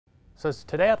So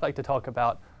today I'd like to talk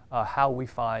about how we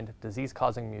find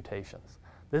disease-causing mutations.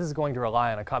 This is going to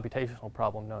rely on a computational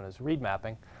problem known as read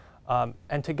mapping.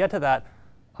 And to get to that,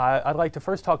 I'd like to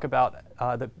first talk about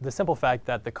the simple fact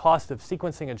that the cost of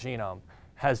sequencing a genome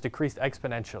has decreased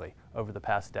exponentially over the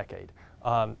past decade.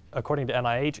 According to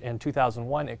NIH, in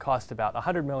 2001, it cost about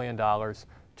 $100 million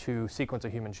to sequence a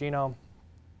human genome.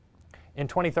 In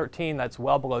 2013, that's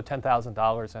well below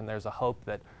 $10,000, and there's a hope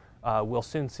that we'll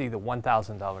soon see the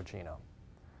 $1,000 genome.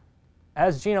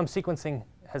 As genome sequencing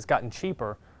has gotten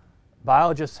cheaper,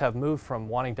 biologists have moved from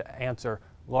wanting to answer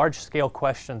large-scale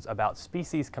questions about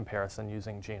species comparison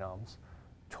using genomes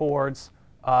towards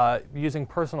using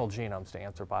personal genomes to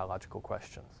answer biological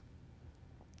questions.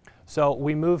 So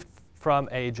we moved from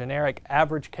a generic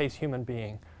average case human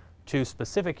being to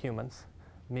specific humans,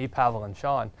 me, Pavel, and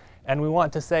Sean, and we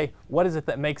want to say, what is it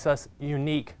that makes us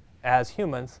unique as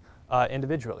humans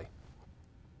individually?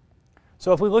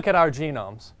 So if we look at our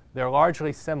genomes, they're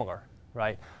largely similar,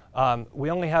 right? We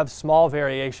only have small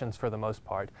variations for the most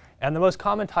part. And the most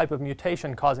common type of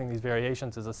mutation causing these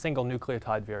variations is a single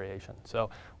nucleotide variation.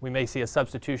 So we may see a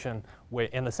substitution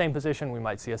in the same position. We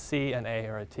might see a C, an A,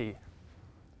 or a T.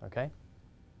 Okay?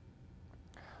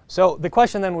 So the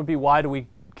question then would be, why do we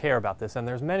care about this? And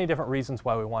there's many different reasons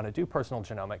why we want to do personal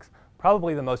genomics.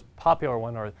 Probably the most popular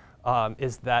one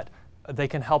is that they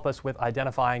can help us with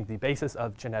identifying the basis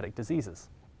of genetic diseases.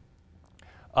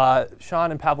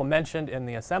 Sean and Pavel mentioned in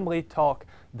the assembly talk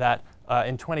that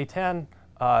in 2010,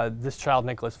 this child,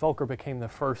 Nicholas Volker, became the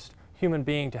first human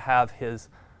being to have his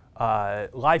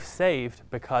life saved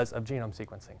because of genome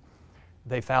sequencing.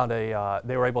 They found they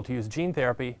were able to use gene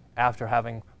therapy after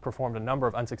having performed a number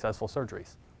of unsuccessful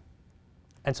surgeries.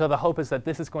 And so the hope is that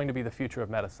this is going to be the future of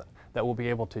medicine, that we'll be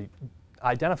able to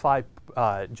identify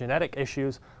genetic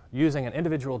issues using an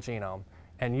individual genome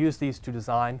and use these to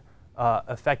design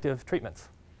effective treatments.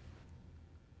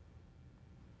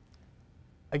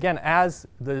 Again, as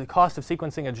the cost of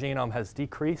sequencing a genome has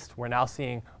decreased, we're now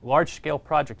seeing large-scale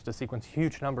projects to sequence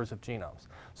huge numbers of genomes.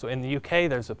 So in the UK,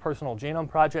 there's a personal genome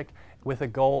project with a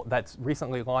goal that's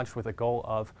recently launched with a goal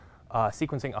of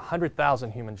sequencing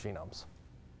 100,000 human genomes.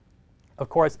 Of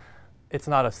course, it's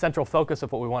not a central focus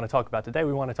of what we want to talk about today.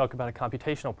 We want to talk about a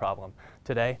computational problem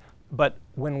today. But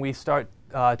when we start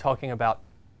talking about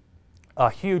a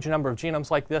huge number of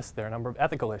genomes like this, there are a number of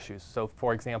ethical issues. So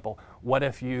for example, what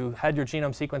if you had your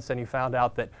genome sequenced and you found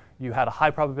out that you had a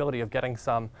high probability of getting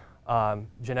some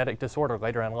genetic disorder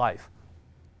later in life?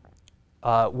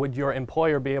 Would your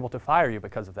employer be able to fire you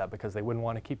because of that, because they wouldn't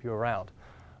want to keep you around?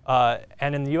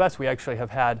 And in the US, we actually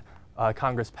have had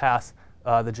Congress pass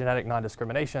the Genetic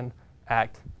Non-Discrimination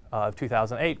Act of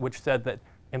 2008, which said that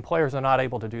employers are not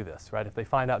able to do this, right? If they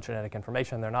find out genetic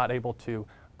information, they're not able to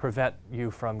prevent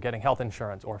you from getting health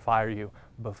insurance or fire you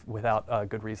without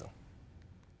good reason.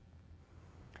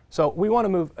 So we want to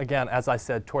move, again, as I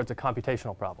said, towards a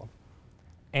computational problem.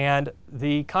 And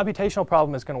the computational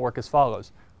problem is going to work as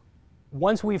follows.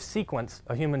 Once we've sequenced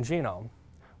a human genome,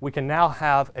 we can now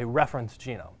have a reference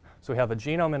genome. So we have a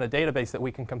genome in a database that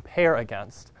we can compare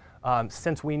against,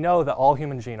 since we know that all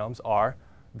human genomes are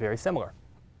very similar.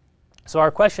 So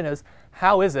our question is,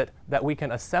 how is it that we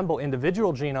can assemble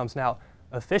individual genomes now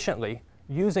efficiently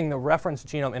using the reference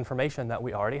genome information that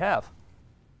we already have?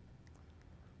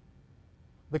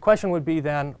 The question would be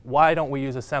then, why don't we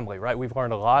use assembly, right? We've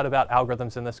learned a lot about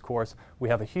algorithms in this course. We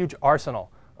have a huge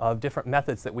arsenal of different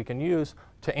methods that we can use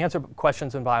to answer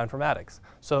questions in bioinformatics.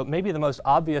 So maybe the most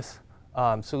obvious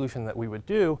solution that we would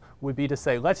do would be to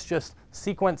say, let's just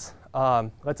sequence,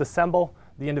 let's assemble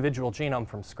the individual genome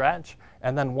from scratch.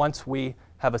 And then once we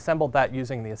have assembled that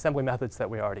using the assembly methods that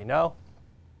we already know,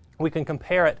 we can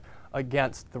compare it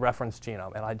against the reference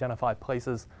genome and identify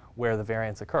places where the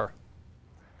variants occur.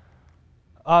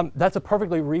 That's a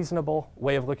perfectly reasonable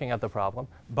way of looking at the problem.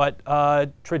 But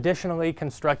traditionally,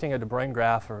 constructing a de Bruijn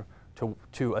graph or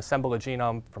to assemble a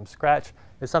genome from scratch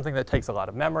is something that takes a lot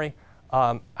of memory.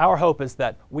 Our hope is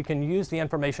that we can use the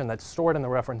information that's stored in the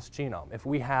reference genome. If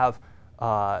we have,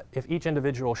 if each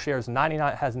individual has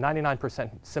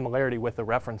 99% similarity with the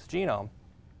reference genome,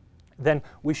 then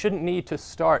we shouldn't need to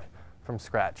start from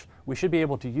scratch. We should be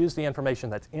able to use the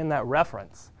information that's in that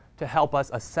reference to help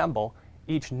us assemble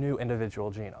each new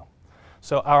individual genome.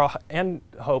 So our end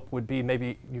hope would be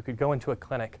maybe you could go into a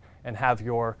clinic and have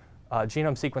your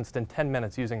genome sequenced in 10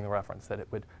 minutes using the reference, that it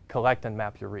would collect and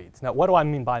map your reads. Now, what do I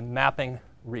mean by mapping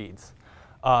reads?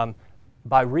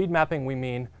 By read mapping, we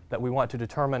mean that we want to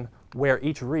determine where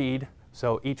each read,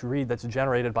 so each read that's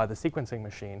generated by the sequencing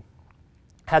machine,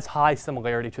 has high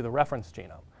similarity to the reference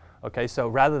genome. Okay, so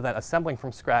rather than assembling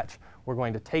from scratch, we're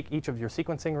going to take each of your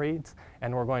sequencing reads,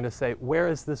 and we're going to say, where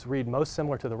is this read most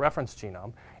similar to the reference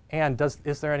genome, and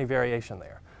is there any variation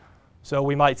there? So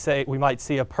we might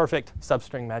see a perfect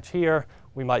substring match here,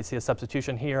 we might see a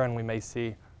substitution here, and we may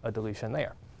see a deletion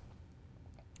there.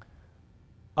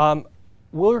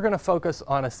 We're going to focus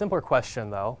on a simpler question,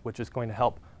 though, which is going to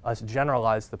help us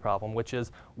generalize the problem, which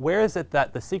is, where is it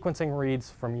that the sequencing reads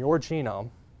from your genome,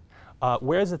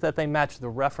 where is it that they match the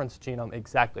reference genome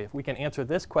exactly? If we can answer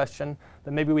this question,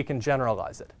 then maybe we can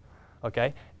generalize it.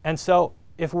 Okay? And so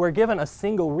if we're given a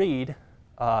single read,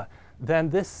 then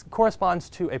this corresponds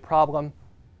to a problem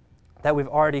that we've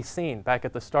already seen back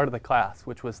at the start of the class,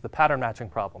 which was the pattern matching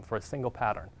problem for a single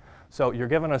pattern. So you're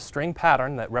given a string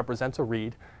pattern that represents a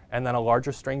read, and then a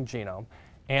larger string genome,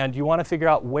 and you want to figure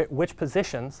out which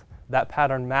positions that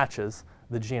pattern matches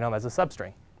the genome as a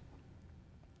substring.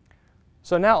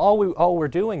 So now all we're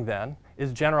doing then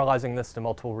is generalizing this to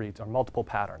multiple reads or multiple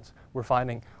patterns. We're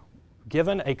finding,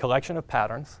 given a collection of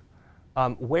patterns,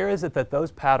 where is it that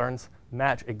those patterns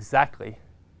match exactly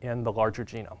in the larger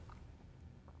genome?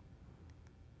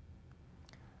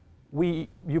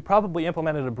 You probably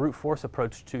implemented a brute force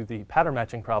approach to the pattern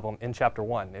matching problem in Chapter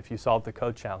 1 if you solved the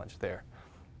code challenge there.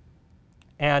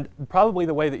 And probably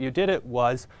the way that you did it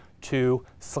was to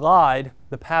slide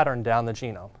the pattern down the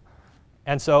genome.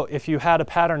 And so if you had a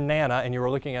pattern Nana and you were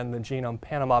looking at the genome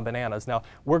Panama bananas, now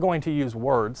we're going to use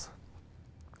words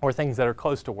or things that are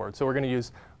close to words. So we're going to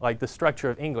use like the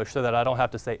structure of English so that I don't have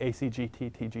to say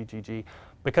ACGT, TGGG,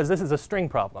 because this is a string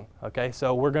problem. Okay?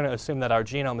 So we're going to assume that our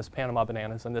genome is Panama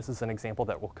bananas, and this is an example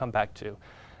that we'll come back to.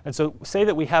 And so say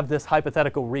that we have this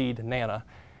hypothetical read, Nana.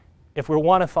 If we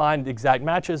want to find exact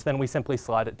matches, then we simply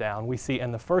slide it down. We see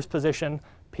in the first position,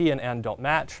 P and N don't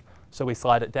match, so we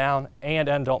slide it down. A and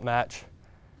N don't match.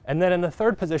 And then in the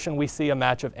third position, we see a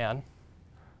match of N.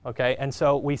 Okay, and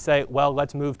so we say, well,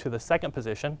 let's move to the second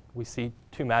position. We see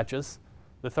two matches.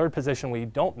 The third position, we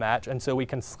don't match, and so we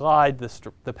can slide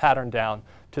the pattern down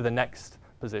to the next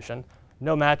position.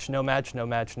 No match, no match, no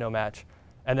match, no match.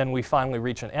 And then we finally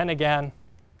reach an N again,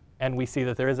 and we see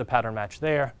that there is a pattern match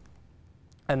there.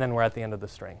 And then we're at the end of the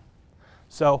string.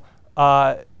 So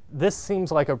this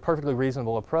seems like a perfectly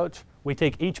reasonable approach. We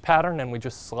take each pattern and we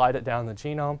just slide it down the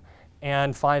genome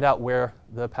and find out where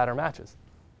the pattern matches.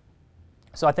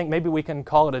 So I think maybe we can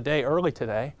call it a day early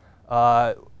today,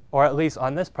 or at least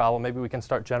on this problem, maybe we can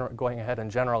start going ahead and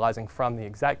generalizing from the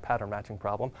exact pattern matching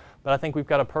problem. But I think we've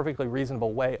got a perfectly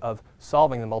reasonable way of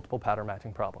solving the multiple pattern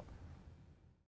matching problem.